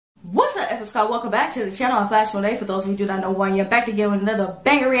What's called welcome back to the channel. I'm Flash Monet. For those of you who do not know who I am, back again with another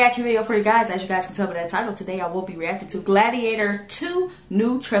banger reaction video for you guys. As you guys can tell by that title, today I will be reacting to Gladiator 2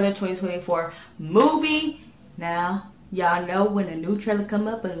 new trailer 2024 movie. Now, y'all know when a new trailer come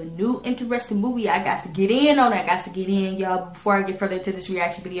up, but a new interesting movie, I got to get in on it. I got to get in, y'all. Before I get further into this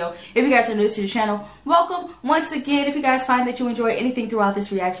reaction video, if you guys are new to the channel, welcome once again. If you guys find that you enjoy anything throughout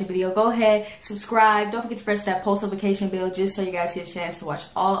this reaction video, go ahead, subscribe. Don't forget to press that post notification bell just so you guys get a chance to watch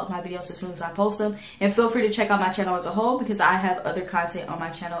all of my videos as soon as I post them. And feel free to check out my channel as a whole because I have other content on my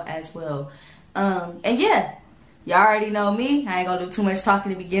channel as well. And yeah, y'all already know me. I ain't gonna do too much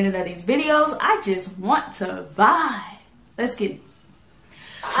talking at the beginning of these videos. I just want to vibe. Let's get it.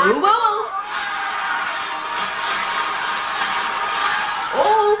 Ooh, ooh.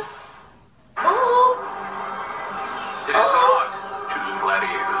 Ooh. Ooh. It is hard choosing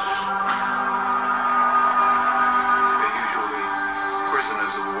gladiators. They're usually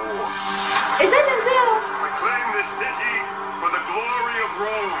prisoners of war. Is that Denzel? Reclaim the city for the glory of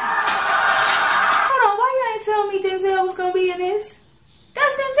Rome. Hold on, why you ain't tell me Denzel was gonna be in this?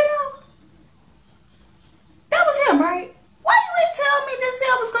 That's Denzel? That was him, right? Why you ain't tell me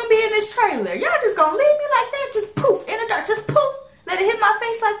Denzel was gonna be in this trailer? Y'all just gonna leave me like that? Just poof, in the dark, just poof. Let it hit my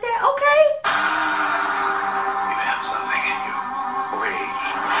face like that, okay? You have something in you. Rage.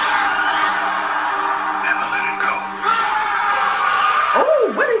 Never let it go.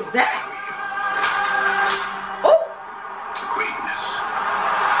 Oh, what is that? Oh! To greatness.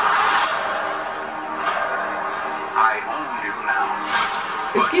 I own you now.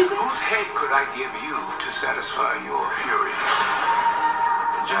 Excuse me? Whose head could I give you to satisfy your fury?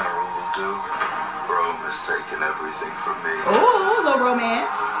 The general will do. Rome has taken everything from me. Oh, a little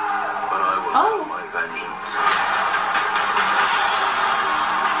romance. But I will have my vengeance.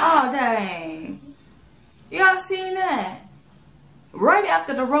 Oh, dang. Y'all seen that? Right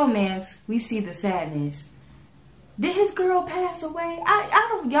after the romance, we see the sadness. Did his girl pass away? I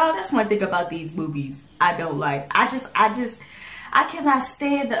don't, y'all, that's one thing about these movies I don't like. I cannot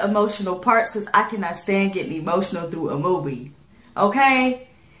stand the emotional parts because I cannot stand getting emotional through a movie. Okay?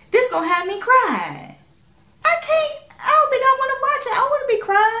 This gonna have me crying. I don't think I want to watch it. I want to be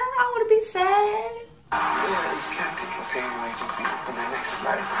crying. I want to be sad. Yeah, it's like taking fame waiting for you in the next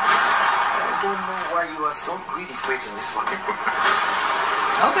life. I don't know why you are so greedy for it in this one.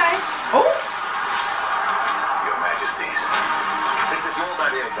 Okay. Oh. Your Majesties. This is your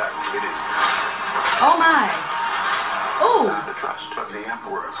Gladiator. It is. Oh my. Oh. The trust of the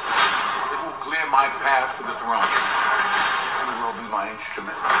emperors. It will clear my path to the throne. You will be my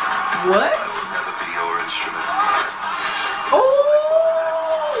instrument. What? I will never be your instrument. Oh.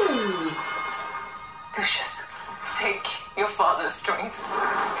 Lucius, take your father's strength.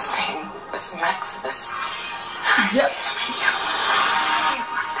 His name was Maximus. Yep. You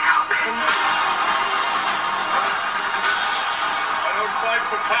must help him. I don't fight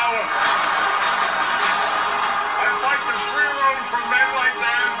for power. I fight to free Rome from men like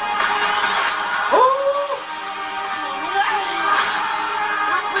that. Oh.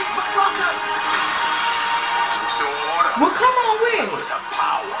 Restore order. Well, come on with it. The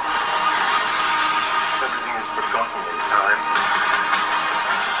power. Everything is forgotten in time.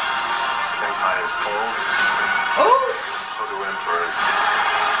 Empires fall, Oh. so do emperors.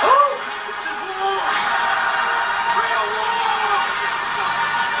 Oh. This is war. Real war.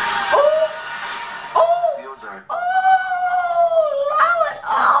 Oh. Oh. The odds are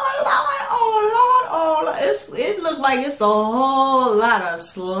Oh, Lord. It looks like it's a whole lot of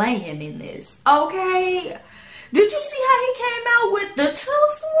slaying in this. Okay. Did you see how he came out with the 2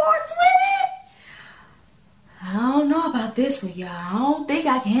 swords with it? I don't know about this one, y'all. I don't think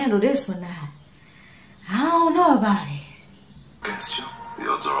I can handle this one now. I don't know about it. against you. The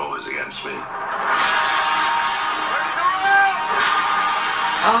odds are always against me.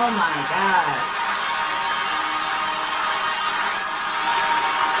 Oh my God.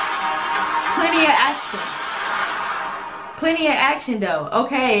 Plenty of action. Plenty of action though.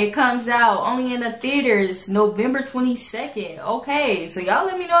 Okay, it comes out only in the theaters November 22nd. Okay, so y'all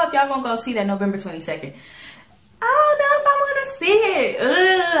let me know if y'all gonna go see that November 22nd. I don't know if I'm gonna see it.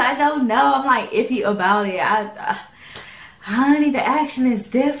 I don't know. I'm like iffy about it. Honey, the action is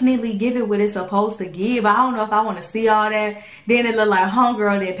definitely giving what it's supposed to give. I don't know if I want to see all that. Then it look like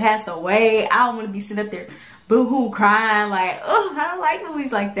homegirl that passed away. I don't want to be sitting up there boo-hoo crying like, oh, I don't like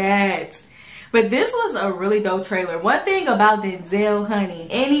movies like that. But this was a really dope trailer. One thing about Denzel, honey,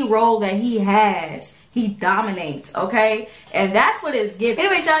 any role that he has, he dominates, okay? And that's what it's giving.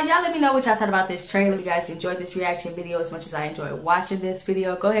 Anyways, y'all let me know what y'all thought about this trailer. If you guys enjoyed this reaction video as much as I enjoyed watching this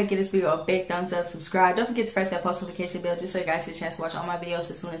video, go ahead and give this video a big thumbs up, subscribe. Don't forget to press that post notification bell just so you guys get a chance to watch all my videos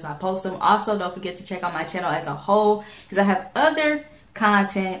as soon as I post them. Also, don't forget to check out my channel as a whole because I have other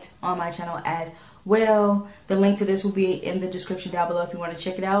content on my channel as well. The link to this will be in the description down below if you want to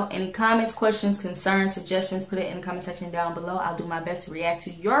check it out. Any comments, questions, concerns, suggestions, put it in the comment section down below. I'll do my best to react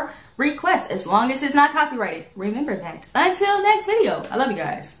to your requests as long as it's not copyrighted. Remember that. Until next video, I love you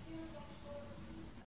guys.